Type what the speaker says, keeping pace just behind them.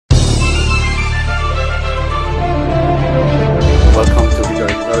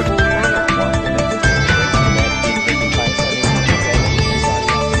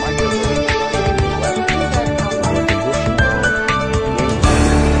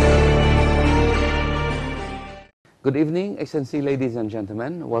Good evening, Excellency, ladies and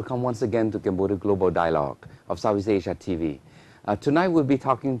gentlemen. Welcome once again to Cambodia Global Dialogue of Southeast Asia TV. Tonight we'll be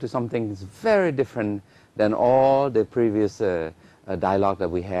talking to something that's very different than all the previous dialogue that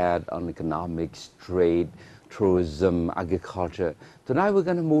we had on economics, trade, tourism, agriculture. Tonight we're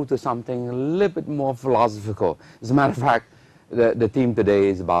going to move to something a little bit more philosophical. As a matter of fact, the theme today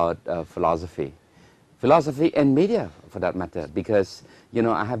is about philosophy. Philosophy and media, for that matter, because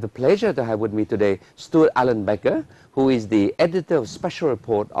I have the pleasure to have with me today Stuart Becker, who is the editor of special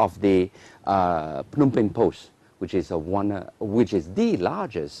report of the Phnom Penh Post, which is the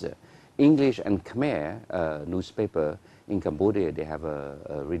largest English and Khmer newspaper in Cambodia. They have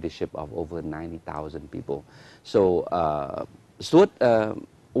a readership of over 90,000 people. So, Stuart,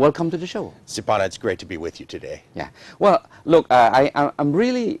 welcome to the show. Siphana, it's great to be with you today. Yeah. Well, look, I'm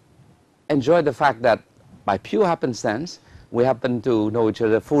really enjoy the fact that by pure happenstance, we happen to know each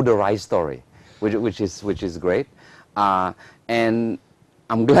other through the right story, which is great. And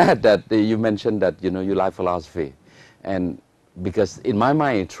I'm glad that you mentioned that you like philosophy, and because in my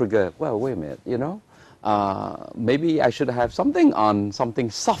mind it triggered, well, wait a minute, maybe I should have something on something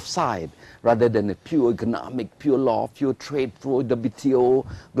soft side rather than a pure economic, pure law, pure trade, through WTO,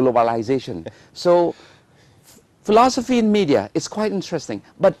 globalization. So philosophy in media is quite interesting.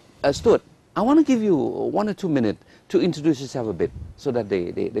 But Stuart, I want to give you 1 or 2 minutes to introduce yourself a bit so that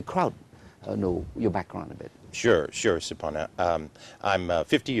the crowd know your background a bit. Sure, Siphana. I'm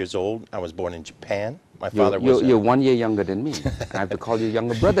 50 years old. I was born in Japan. My father was... You're 1 year younger than me. I have to call you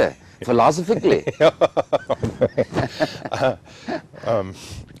younger brother, philosophically.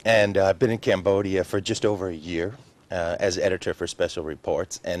 And I've been in Cambodia for just over a year as editor for special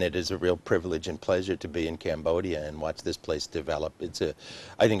reports, and it is a real privilege and pleasure to be in Cambodia and watch this place develop.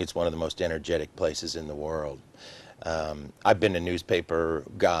 I think it's one of the most energetic places in the world. I've been a newspaper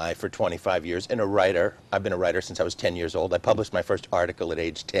guy for 25 years and a writer. I've been a writer since I was 10 years old. I published my first article at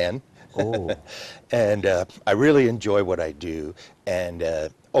age 10. Oh. And I really enjoy what I do. And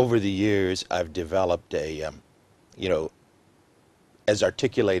over the years, I've developed a, as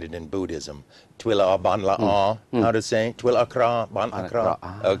articulated in Buddhism, Twila ban la'an, how to say? Twila akra, ban akra.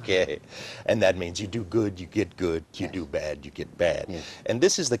 Okay. And that means you do good, you get good. You do bad, you get bad. Yes. And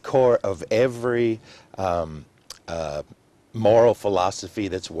this is the core of every moral philosophy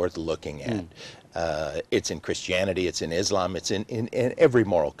that's worth looking at. It's in Christianity, it's in Islam, it's in every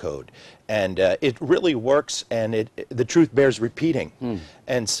moral code. And it really works, and the truth bears repeating.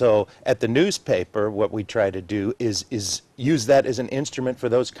 And so at the newspaper, what we try to do is use that as an instrument for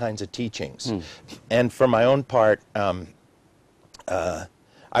those kinds of teachings. And for my own part, I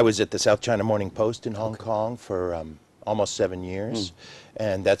was at the South China Morning Post in Hong Kong for almost 7 years.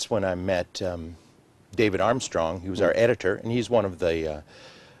 And that's when I met David Armstrong, who's our editor, and he's one of the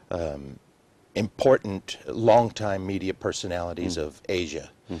important long-time media personalities of Asia.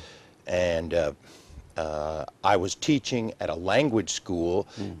 And I was teaching at a language school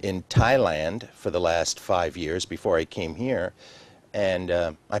in Thailand for the last 5 years before I came here. And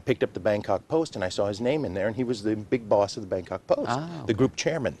I picked up the Bangkok Post, and I saw his name in there, and he was the big boss of the Bangkok Post, the group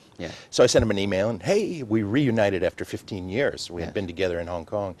chairman. Yeah. So I sent him an email, and hey, we reunited after 15 years. We had been together in Hong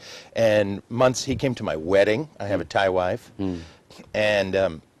Kong. And he came to my wedding. I have a Thai wife.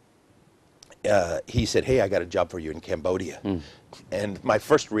 And he said, hey, I got a job for you in Cambodia. And my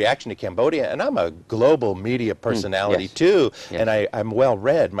first reaction to Cambodia, and I'm a global media personality too, and I'm well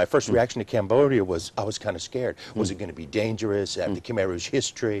read. My first reaction to Cambodia was, I was kind of scared. Was it going to be dangerous? I have the Khmer Rouge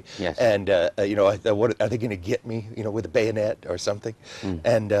history, and what, are they going to get me, with a bayonet or something?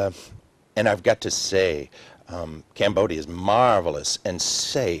 And I've got to say, Cambodia is marvelous and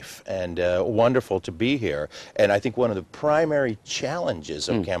safe and wonderful to be here. And I think one of the primary challenges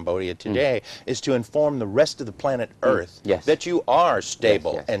of Cambodia today is to inform the rest of the planet Earth that you are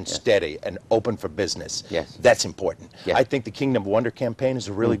stable and steady and open for business. That's important. I think the Kingdom of Wonder campaign is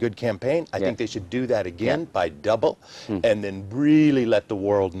a really good campaign. I think they should do that again by double, and then really let the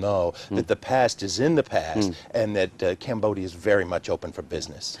world know that the past is in the past and that Cambodia is very much open for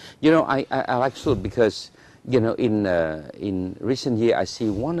business. I like Stuart because in recent year, I see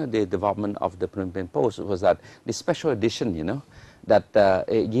one of the development of the Phnom Penh Post was that the special edition, that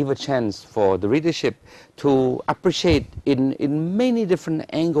give a chance for the readership to appreciate in many different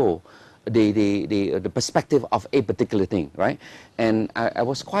angles the perspective of a particular thing, right? And I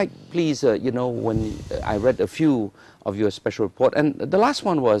was quite pleased, when I read a few of your special report, and the last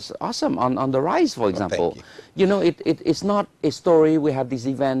one was awesome on the rise, for example. It's not a story, we have this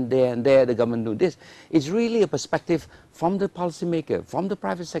event there and there, the government do this. It's really a perspective from the policymaker, from the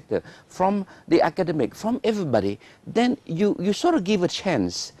private sector, from the academic, from everybody. Then you sort of give a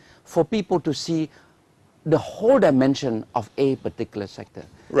chance for people to see the whole dimension of a particular sector.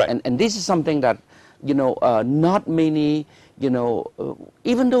 Right. And this is something that, not many,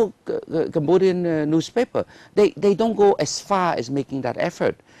 even though Cambodian newspaper, they don't go as far as making that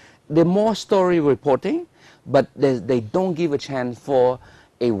effort. They're more story reporting, but they don't give a chance for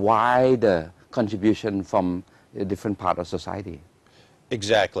a wider contribution from a different part of society.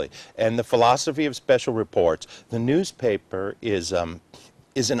 Exactly. And the philosophy of special reports, the newspaper is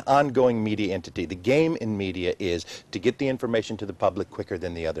an ongoing media entity. The game in media is to get the information to the public quicker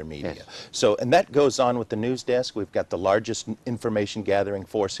than the other media. Yes. So, and that goes on with the news desk. We've got the largest information gathering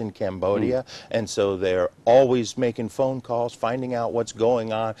force in Cambodia, and so they're always making phone calls, finding out what's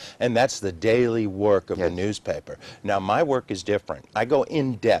going on, and that's the daily work of the newspaper. Now, my work is different. I go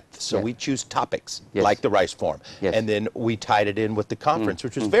in depth, so we choose topics like the rice forum, and then we tied it in with the conference,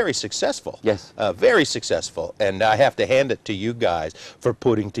 which was very successful. Yes. Very successful, and I have to hand it to you guys for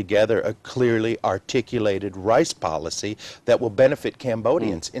putting together a clearly articulated rice policy that will benefit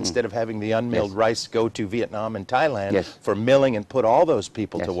Cambodians instead of having the unmilled rice go to Vietnam and Thailand for milling and put all those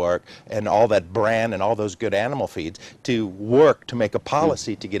people to work and all that bran and all those good animal feeds to work to make a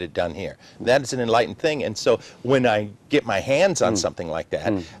policy to get it done here. That is an enlightened thing, and so when I get my hands on something like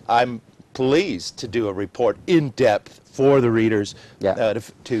that, I'm pleased to do a report in depth for the readers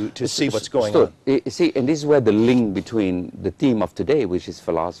to see what's going on. See, and this is where the link between the theme of today, which is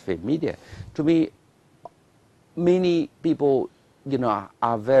philosophy of media. To me, many people,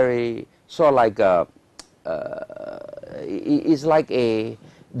 are very sort of like it's like a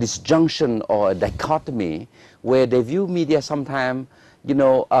disjunction or a dichotomy where they view media sometimes,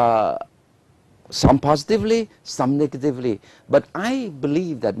 some positively, some negatively. But I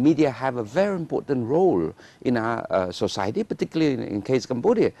believe that media have a very important role in our society, particularly in case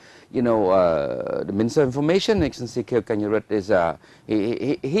Cambodia. The Minister of Information, Excellency Kheo Kanyurat, is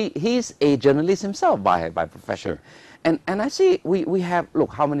he's a journalist himself by profession. And I see we have,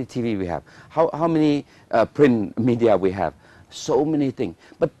 look how many TV we have, how many print media we have, so many things.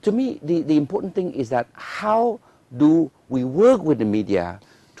 But to me, the important thing is that how do we work with the media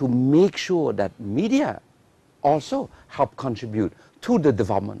to make sure that media also help contribute to the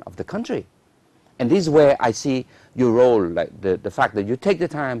development of the country. And this is where I see your role, like the fact that you take the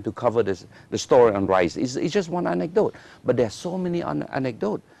time to cover the story on rice. It's just one anecdote, but there are so many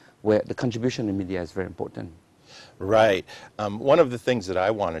anecdotes where the contribution in media is very important. Right. One of the things that I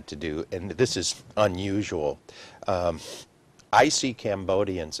wanted to do, and this is unusual, I see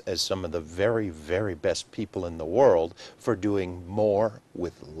Cambodians as some of the very, very best people in the world for doing more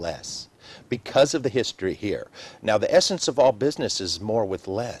with less because of the history here. Now, the essence of all business is more with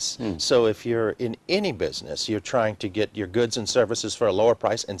less. So if you're in any business, you're trying to get your goods and services for a lower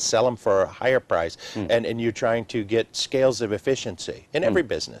price and sell them for a higher price, and you're trying to get scales of efficiency in every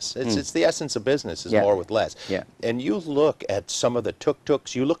business. It's the essence of business is more with less. And you look at some of the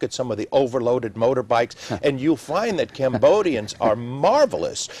tuk-tuks, you look at some of the overloaded motorbikes, and you'll find that Cambodians are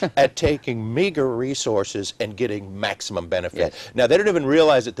marvelous at taking meager resources and getting maximum benefit. Now, they don't even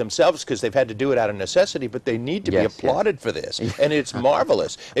realize it themselves because they've had to do it out of necessity, but they need to be applauded for this, and it's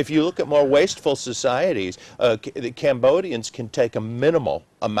marvelous. If you look at more wasteful societies, the Cambodians can take a minimal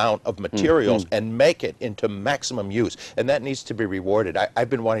amount of materials and make it into maximum use, and that needs to be rewarded. I've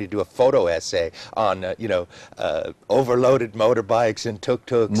been wanting to do a photo essay on, overloaded motorbikes and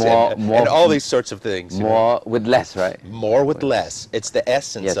tuk-tuks and all these sorts of things. More with less, right? More with less. It's the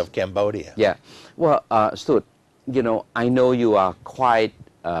essence of Cambodia. Yeah. Well, Stuart, I know you are quite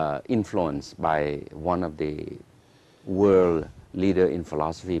influenced by one of the world leader in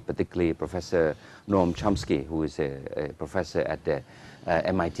philosophy, particularly Professor Noam Chomsky, who is a professor at the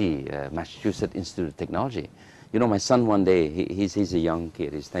MIT, Massachusetts Institute of Technology. My son one day, he's a young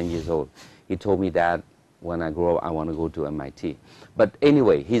kid, he's 10 years old. He told me that when I grow up, I want to go to MIT. But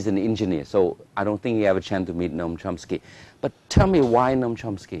anyway, he's an engineer, so I don't think he have a chance to meet Noam Chomsky. But tell me why Noam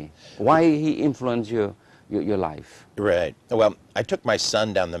Chomsky? Why he influenced your life? Right. Well, I took my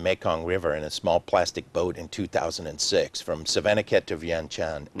son down the Mekong River in a small plastic boat in 2006 from Savannakhet to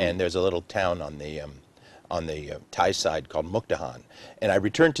Vientiane, and there's a little town on the Thai side called Mukdahan. And I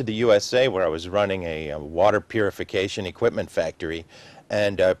returned to the USA where I was running a water purification equipment factory,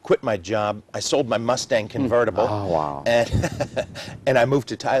 and quit my job. I sold my Mustang convertible. Oh, wow. And I moved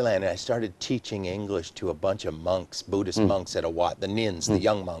to Thailand, and I started teaching English to a bunch of monks, Buddhist monks at a Wat, the Nins, the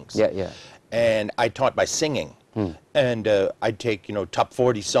young monks. And I taught by singing. And I'd take, top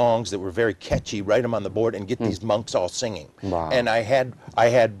 40 songs that were very catchy, write them on the board, and get these monks all singing. And I had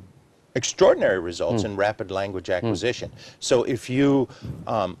extraordinary results in rapid language acquisition. So if you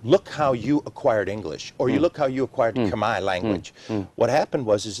look how you acquired English, or you look how you acquired Khmer language, what happened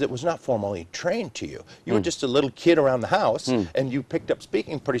was it was not formally trained to you. You were just a little kid around the house, and you picked up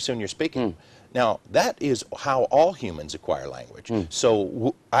speaking. Pretty soon you're speaking. Now, that is how all humans acquire language.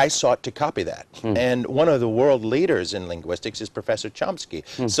 So I sought to copy that. And one of the world leaders in linguistics is Professor Chomsky.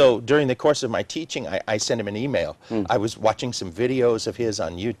 So during the course of my teaching, I sent him an email. I was watching some videos of his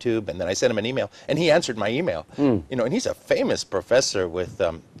on YouTube, and then I sent him an email, and he answered my email. You know, and he's a famous professor with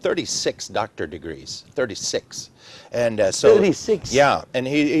 36 doctor degrees, 36. And so 36. Yeah, and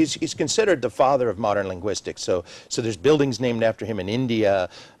he's considered the father of modern linguistics. So there's buildings named after him in India.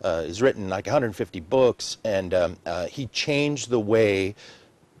 He's written like 150 books, and he changed the way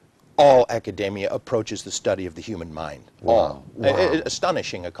all academia approaches the study of the human mind. Wow.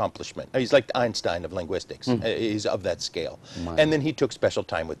 Astonishing accomplishment. He's like the Einstein of linguistics. He's of that scale. And then he took special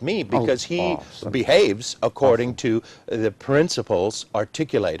time with me because he behaves according to the principles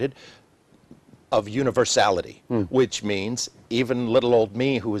articulated of universality, which means even little old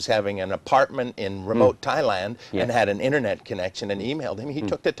me, who was having an apartment in remote Thailand and had an internet connection and emailed him, he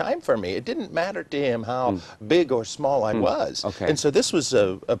took the time for me. It didn't matter to him how big or small I was. And so this was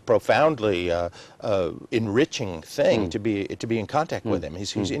a profoundly enriching thing to be in contact with him.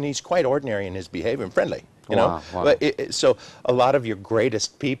 And he's quite ordinary in his behavior and friendly. You know? But so a lot of your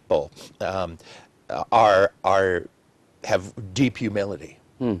greatest people have deep humility.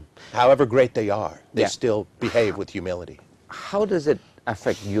 However great they are, they still behave with humility. How does it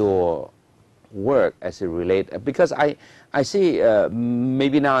affect your work as it relates? Because I see,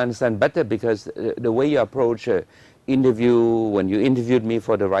 maybe now I understand better, because the way you approach interview, when you interviewed me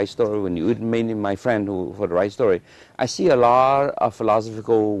for The Right Story, when you made me my friend for The Right Story, I see a lot of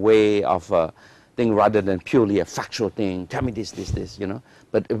philosophical way of thing rather than purely a factual thing. Tell me this, you know.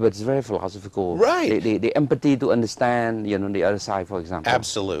 But it's very philosophical. Right. The empathy to understand, you know, the other side, for example.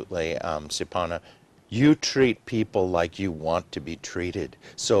 Absolutely, Siphana. You treat people like you want to be treated.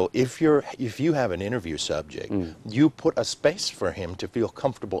 So if you have an interview subject, you put a space for him to feel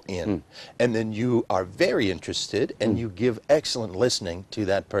comfortable in, and then you are very interested, and you give excellent listening to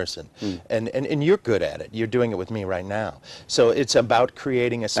that person, and you're good at it. You're doing it with me right now. So it's about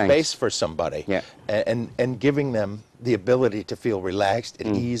creating a space for somebody, and giving them the ability to feel relaxed, at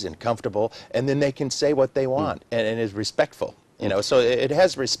ease, and comfortable, and then they can say what they want, and is respectful. You know, so it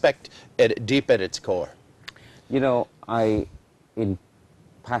has respect deep at its core. You know, in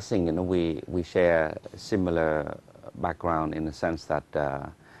passing, you know, we share similar background in the sense that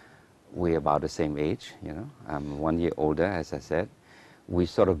we're about the same age. You know, I'm 1 year older, as I said. We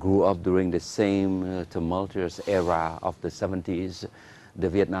sort of grew up during the same tumultuous era of the 70s, the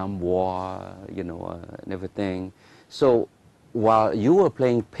Vietnam War, you know, and everything. So while you were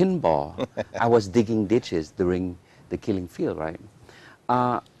playing pinball, I was digging ditches during the killing field, right?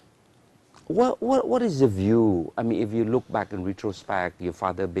 What is the view? I mean, if you look back in retrospect, your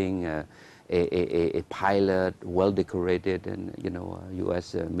father being a pilot, well decorated, and you know,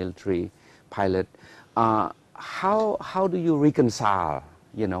 U.S. Military pilot, how do you reconcile?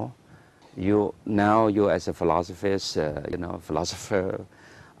 You know, you're as a philosophist, you know, philosopher,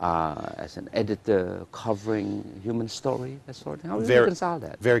 as an editor covering human story, that sort of thing. How do you reconcile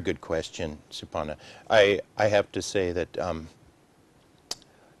that? Very good question, Siphana. I have to say that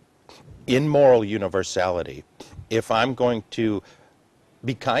in moral universality, if I'm going to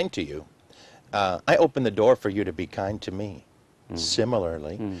be kind to you, I open the door for you to be kind to me.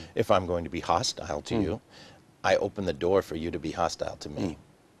 Similarly, if I'm going to be hostile to you, I open the door for you to be hostile to me.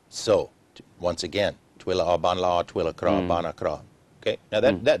 So, once again, twila ban la, twila kra, bana kra. Okay, now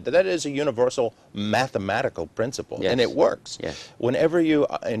that is a universal mathematical principle, and it works. Whenever you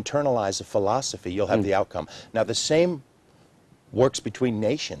internalize a philosophy, you'll have the outcome. Now the same works between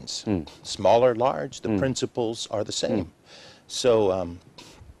nations, small or large. The principles are the same. So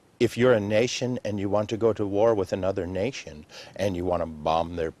if you're a nation and you want to go to war with another nation and you want to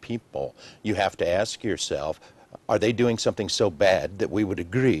bomb their people, you have to ask yourself, are they doing something so bad that we would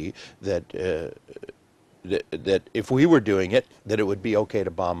agree that that if we were doing it, that it would be okay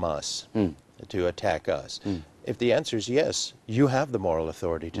to bomb us, to attack us? If the answer is yes, you have the moral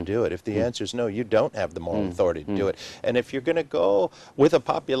authority to do it. If the answer is no, you don't have the moral authority to do it. And if you're going to go with a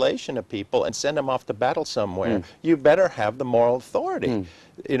population of people and send them off to battle somewhere, you better have the moral authority.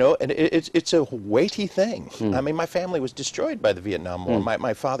 You know, and it's a weighty thing. I mean, my family was destroyed by the Vietnam War.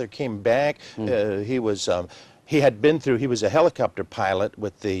 My father came back. He was he was a helicopter pilot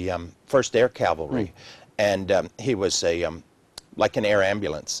with the 1st Air Cavalry. And he was like an air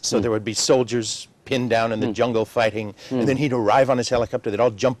ambulance. So there would be soldiers pinned down in the jungle fighting, and then he'd arrive on his helicopter, they'd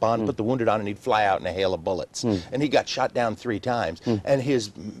all jump on, put the wounded on, and he'd fly out in a hail of bullets. And he got shot down 3 times, and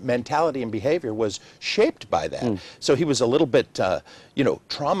his mentality and behavior was shaped by that. So he was a little bit, you know,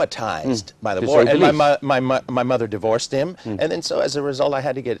 traumatized by the war. And my mother divorced him, and then so as a result, I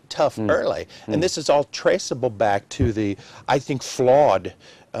had to get tough early. And this is all traceable back to the, I think, flawed.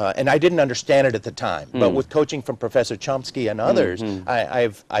 And I didn't understand it at the time, but with coaching from Professor Chomsky and others,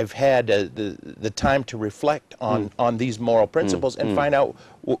 I've had the time to reflect on these moral principles and find out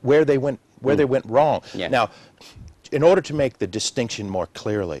where they went wrong. Yeah. Now, in order to make the distinction more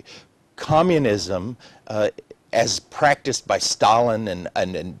clearly, communism, as practiced by Stalin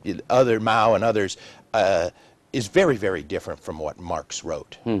and other Mao and others, is very, very different from what Marx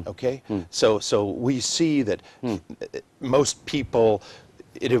wrote. Okay, so we see that most people,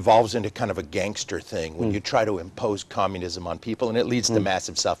 it evolves into kind of a gangster thing when you try to impose communism on people, and it leads to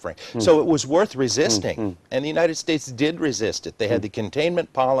massive suffering. So it was worth resisting, and the United States did resist it. They had the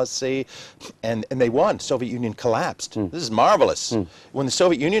containment policy, and they won. Soviet Union collapsed. This is marvelous. When the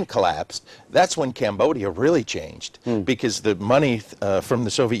Soviet Union collapsed, that's when Cambodia really changed, because the money from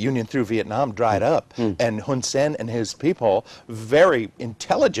the Soviet Union through Vietnam dried up, and Hun Sen and his people very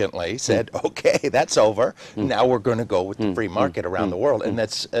intelligently said, okay, that's over. Now we're going to go with the free market around the world. And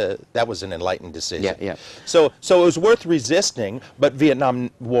that was an enlightened decision. So it was worth resisting, but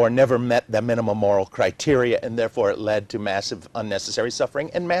Vietnam War never met the minimum moral criteria, and therefore it led to massive unnecessary suffering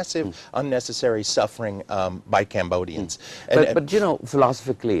and massive unnecessary suffering by Cambodians. But you know,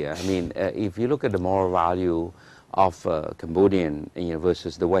 philosophically, I mean, if you look at the moral value of Cambodian, you know,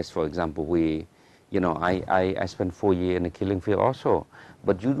 versus the West, for example, I spent 4 years in the killing field also.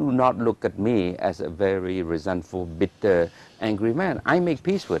 But you do not look at me as a very resentful, bitter, angry man. I make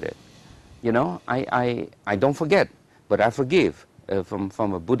peace with it. You know, I don't forget, but I forgive.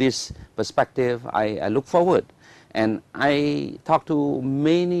 From a Buddhist perspective, I look forward. And I talk to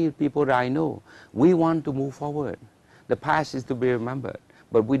many people that I know. We want to move forward. The past is to be remembered,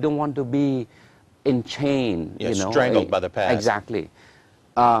 but we don't want to be enchained, you know. Strangled by the past. Exactly.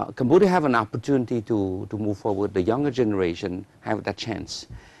 Cambodia have an opportunity to move forward. The younger generation have that chance.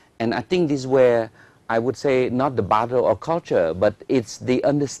 And I think this is where I would say not the battle of culture, but it's the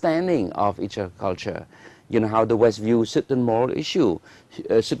understanding of each other's culture. You know, how the West views certain moral issue,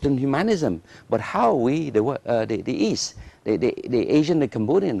 certain humanism, but how we, the East, the Asian, the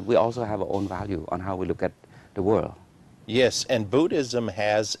Cambodian, we also have our own value on how we look at the world. Yes, and Buddhism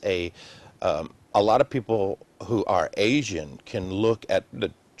has a lot of people who are Asian can look at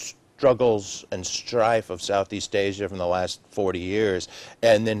the struggles and strife of Southeast Asia from the last 40 years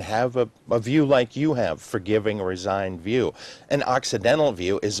and then have a view like you have, forgiving, resigned view. An Occidental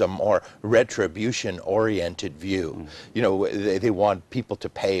view is a more retribution-oriented view. You know, they want people to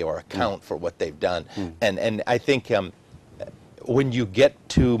pay or account for what they've done. And I think when you get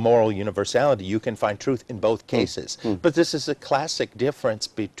to moral universality, you can find truth in both cases. But this is a classic difference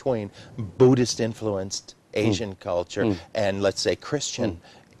between Buddhist-influenced Asian culture and, let's say,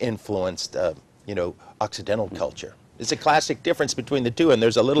 Christian-influenced, you know, Occidental culture. It's a classic difference between the two, and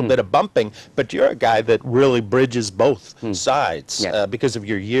there's a little bit of bumping, but you're a guy that really bridges both sides because of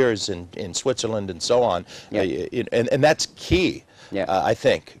your years in Switzerland and so on, and that's key. I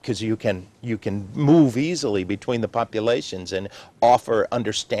think, because you can move easily between the populations and offer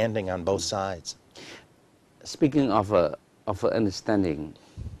understanding on both sides. Speaking of understanding,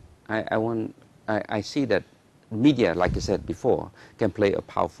 I see that media, like I said before, can play a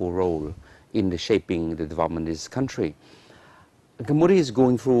powerful role in the shaping the development of this country. Cambodia is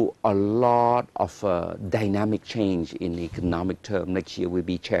going through a lot of dynamic change in economic terms. Next year we'll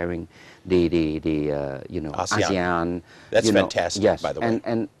be chairing the ASEAN. That's fantastic, by the way.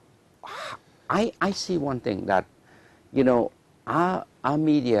 And I see one thing that, you know, our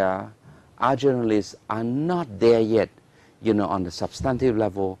media, our journalists are not there yet, you know, on the substantive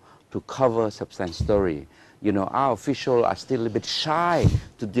level to cover substantive story. You know, our officials are still a bit shy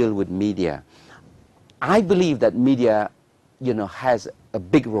to deal with media. I believe that media, you know, has a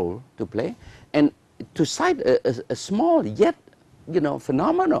big role to play. And to cite a small yet, you know,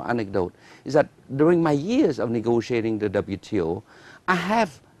 phenomenal anecdote is that during my years of negotiating the WTO, I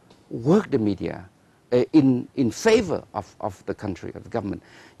have worked the media in favor of the country, of the government.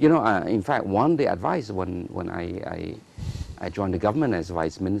 You know, in fact, one day advice when I joined the government as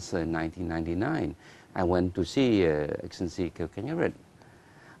vice minister in 1999, I went to see Excellency Kilkenyaret,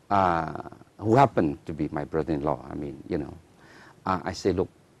 who happened to be my brother-in-law. I mean, you know, I say, look,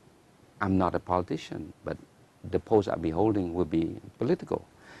 I'm not a politician, but the post I'll be holding will be political.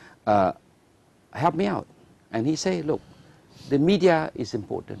 Help me out. And he said, look, the media is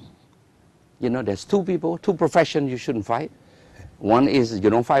important. You know, there's two people, two professions you shouldn't fight. One is you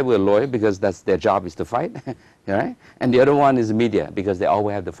don't fight with a lawyer because that's their job is to fight, right? And the other one is the media because they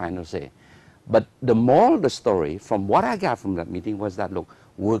always have the final say. But the moral of the story, from what I got from that meeting, was that, look,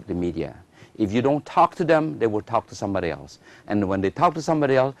 work the media. If you don't talk to them, they will talk to somebody else. And when they talk to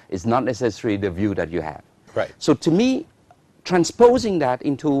somebody else, it's not necessarily the view that you have. Right. So to me, transposing that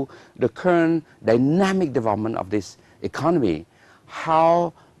into the current dynamic development of this economy,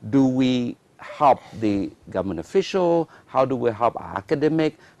 how do we help the government official? How do we help our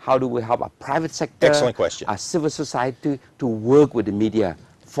academic? How do we help our private sector? Excellent question. Our civil society to work with the media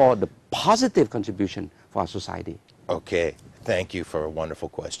for the positive contribution for our society? Okay, thank you for a wonderful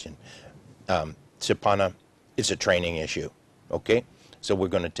question. Siphana, it's a training issue, okay? So we're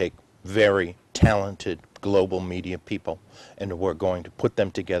going to take very talented global media people, and we're going to put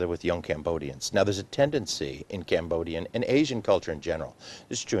them together with young Cambodians. Now, there's a tendency in Cambodian and Asian culture in general.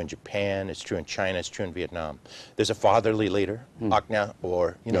 This is true in Japan, it's true in China, it's true in Vietnam. There's a fatherly leader, Akna,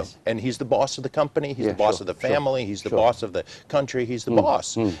 or, you know, and he's the boss of the company, he's the boss of the family, he's the boss of the country, he's the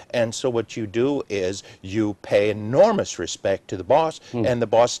boss. And so what you do is you pay enormous respect to the boss, and the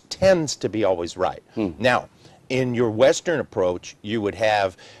boss tends to be always right. Now, in your Western approach, you would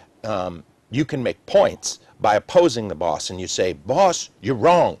have you can make points by opposing the boss, and you say, boss, you're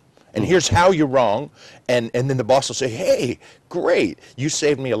wrong, and here's how you're wrong, and then the boss will say, hey, great, you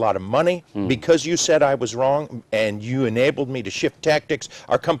saved me a lot of money because you said I was wrong, and you enabled me to shift tactics.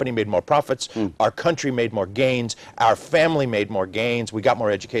 Our company made more profits, our country made more gains, our family made more gains, we got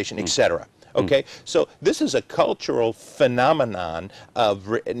more education, etc. Okay, so this is a cultural phenomenon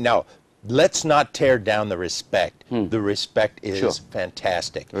of, now, let's not tear down the respect. The respect is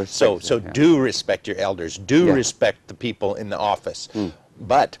fantastic. So do respect your elders. Do respect the people in the office.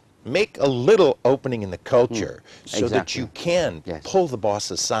 But make a little opening in the culture so that you can pull the boss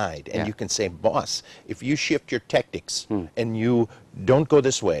aside and you can say, boss, if you shift your tactics and you don't go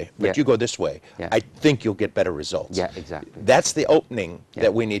this way, but you go this way, I think you'll get better results. Yeah, exactly. That's the opening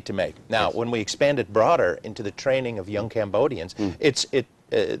that we need to make. Now, when we expand it broader into the training of young Cambodians,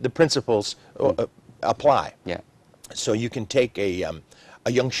 the principles apply. So you can take a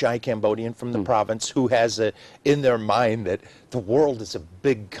young shy Cambodian from the province who has in their mind that the world is a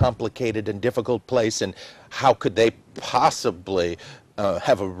big, complicated, and difficult place, and how could they possibly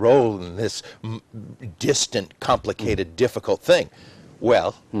have a role in this distant, complicated, difficult thing?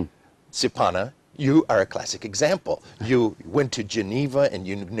 Well, Siphana, you are a classic example. You went to Geneva and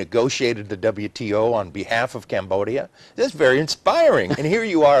you negotiated the WTO on behalf of Cambodia. That's very inspiring. And here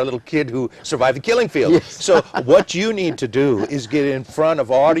you are, a little kid who survived the killing field. So what you need to do is get in front of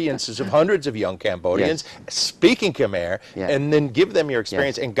audiences of hundreds of young Cambodians speaking Khmer, and then give them your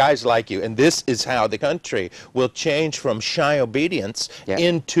experience and guys like you. And this is how the country will change from shy obedience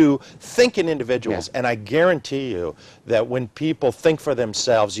into thinking individuals. And I guarantee you that when people think for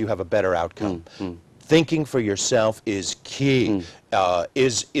themselves, you have a better outcome. Thinking for yourself is key.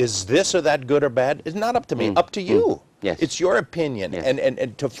 Is this or that good or bad? It's not up to me, up to you. It's your opinion.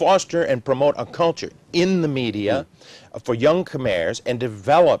 And to foster and promote a culture in the media for young Khmers and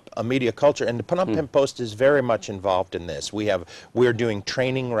develop a media culture. And the Phnom Penh Post is very much involved in this. We're doing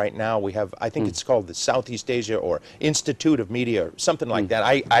training right now. We have, I think it's called the Southeast Asia or Institute of Media or something like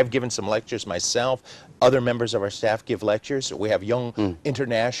that. I've given some lectures myself. Other members of our staff give lectures. We have young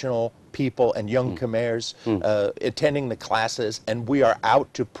international people and young Khmers attending the classes, and we are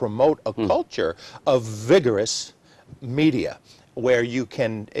out to promote a culture of vigorous media where you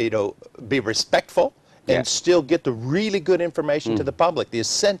can, be respectful and still get the really good information to the public, the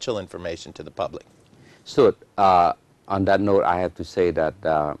essential information to the public. Stuart, on that note, I have to say that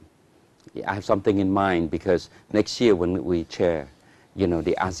I have something in mind, because next year when we chair,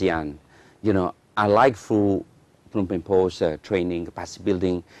 the ASEAN, I like through Phnom Penh Post training, capacity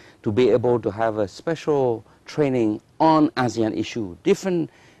building, to be able to have a special training on ASEAN issue, different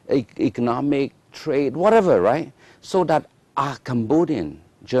economic, trade, whatever, right? So that our Cambodian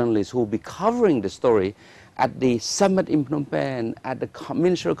journalists who will be covering the story at the summit in Phnom Penh, at the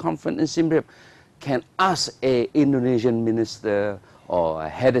ministerial conference in Siem Reap, can ask a Indonesian minister or a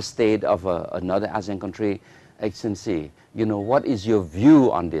head of state of another ASEAN country, Excellency, what is your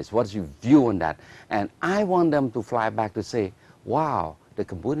view on this? What's your view on that? And I want them to fly back to say, wow, the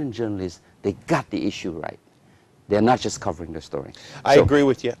Cambodian journalists, they got the issue right. They're not just covering the story. I agree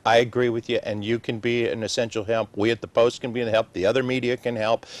with you. I agree with you. And you can be an essential help. We at the Post can be an help. The other media can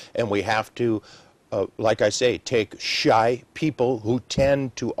help. And we have to, like I say, take shy people who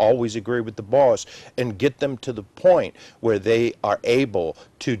tend to always agree with the boss and get them to the point where they are able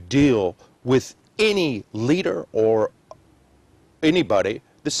to deal with any leader or anybody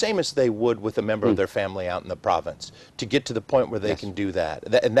the same as they would with a member of their family out in the province, to get to the point where they can do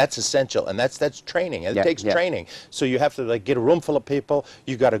that. And that's essential, and that's training. It takes training. So you have to like get a room full of people.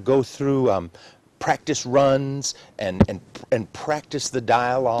 You got to go through practice runs and practice the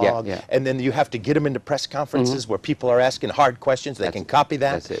dialogue, and then you have to get them into press conferences where people are asking hard questions. They can copy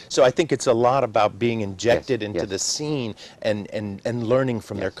that. So I think it's a lot about being injected into the scene and learning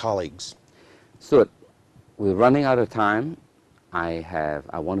from their colleagues. Stuart, we're running out of time. I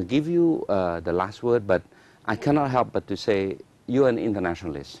want to give you the last word, but I cannot help but to say you're an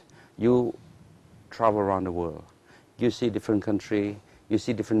internationalist. You travel around the world. You see different country. You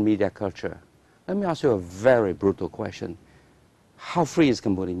see different media culture. Let me ask you a very brutal question. How free is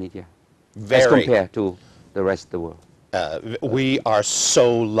Cambodian media as compared to the rest of the world? We are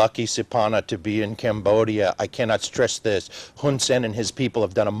so lucky, Siphana, to be in Cambodia. I cannot stress this. Hun Sen and his people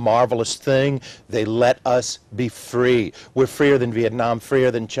have done a marvelous thing. They let us be free. We're freer than Vietnam,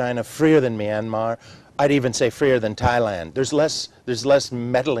 freer than China, freer than Myanmar. I'd even say freer than Thailand. There's less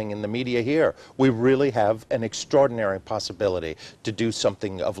meddling in the media here. We really have an extraordinary possibility to do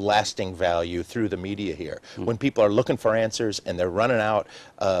something of lasting value through the media here. When people are looking for answers and they're running out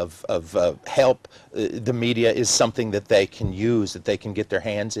of help, the media is something that they can use, that they can get their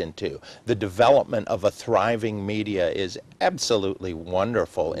hands into. The development of a thriving media is absolutely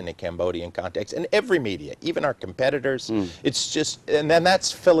wonderful in a Cambodian context. And every media, even our competitors, it's just, and then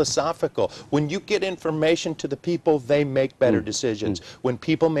that's philosophical. When you get information to the people, they make better decisions. When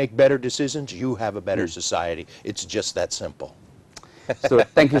people make better decisions, you have a better society. It's just that simple. So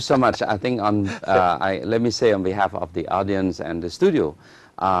thank you so much. I think let me say on behalf of the audience and the studio,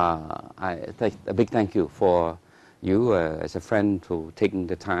 a big thank you for you as a friend to taking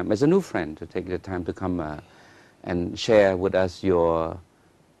the time, as a new friend, to take the time to come and share with us your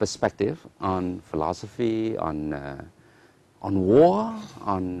perspective on philosophy, on war,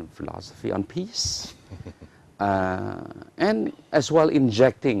 on philosophy, on peace. And as well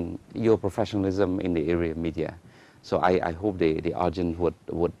injecting your professionalism in the area of media. So I hope the audience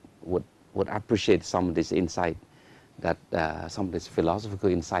would appreciate some of this insight, that some of this philosophical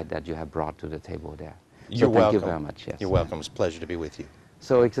insight that you have brought to the table there. You're welcome. Thank you very much. Yes. You're welcome. It's a pleasure to be with you.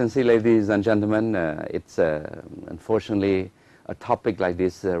 So, Excellency, ladies and gentlemen, it's unfortunately a topic like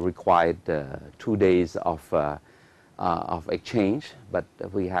this required 2 days of exchange, but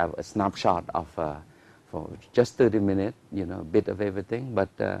we have a snapshot of for just 30 minutes, a bit of everything. But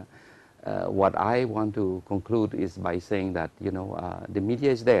what I want to conclude is by saying that, the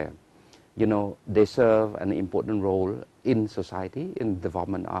media is there. They serve an important role in society, in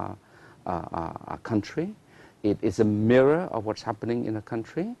development of our country. It is a mirror of what's happening in a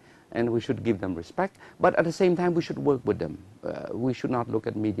country, and we should give them respect. But at the same time, we should work with them. We should not look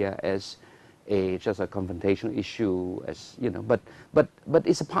at media as just a confrontational issue, as but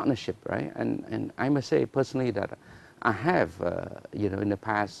it's a partnership, right? And I must say personally that I have, in the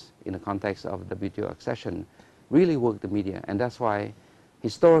past, in the context of WTO accession, really worked the media, and that's why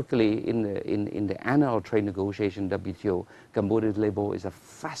historically in the annual trade negotiation WTO, Cambodia's label is the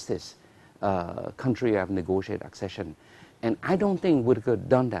fastest country have negotiated accession. And I don't think we could have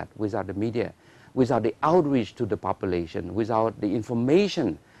done that without the media, without the outreach to the population, without the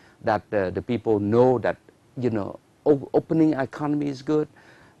information that the people know that, opening our economy is good,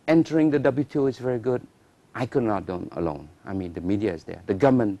 entering the WTO is very good. I could not do it alone. I mean, the media is there. The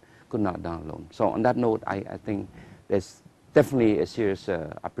government could not do it alone. So on that note, I think there's definitely a serious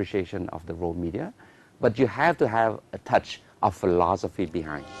appreciation of the role of media, but you have to have a touch of philosophy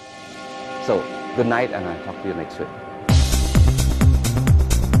behind. So good night, and I'll talk to you next week.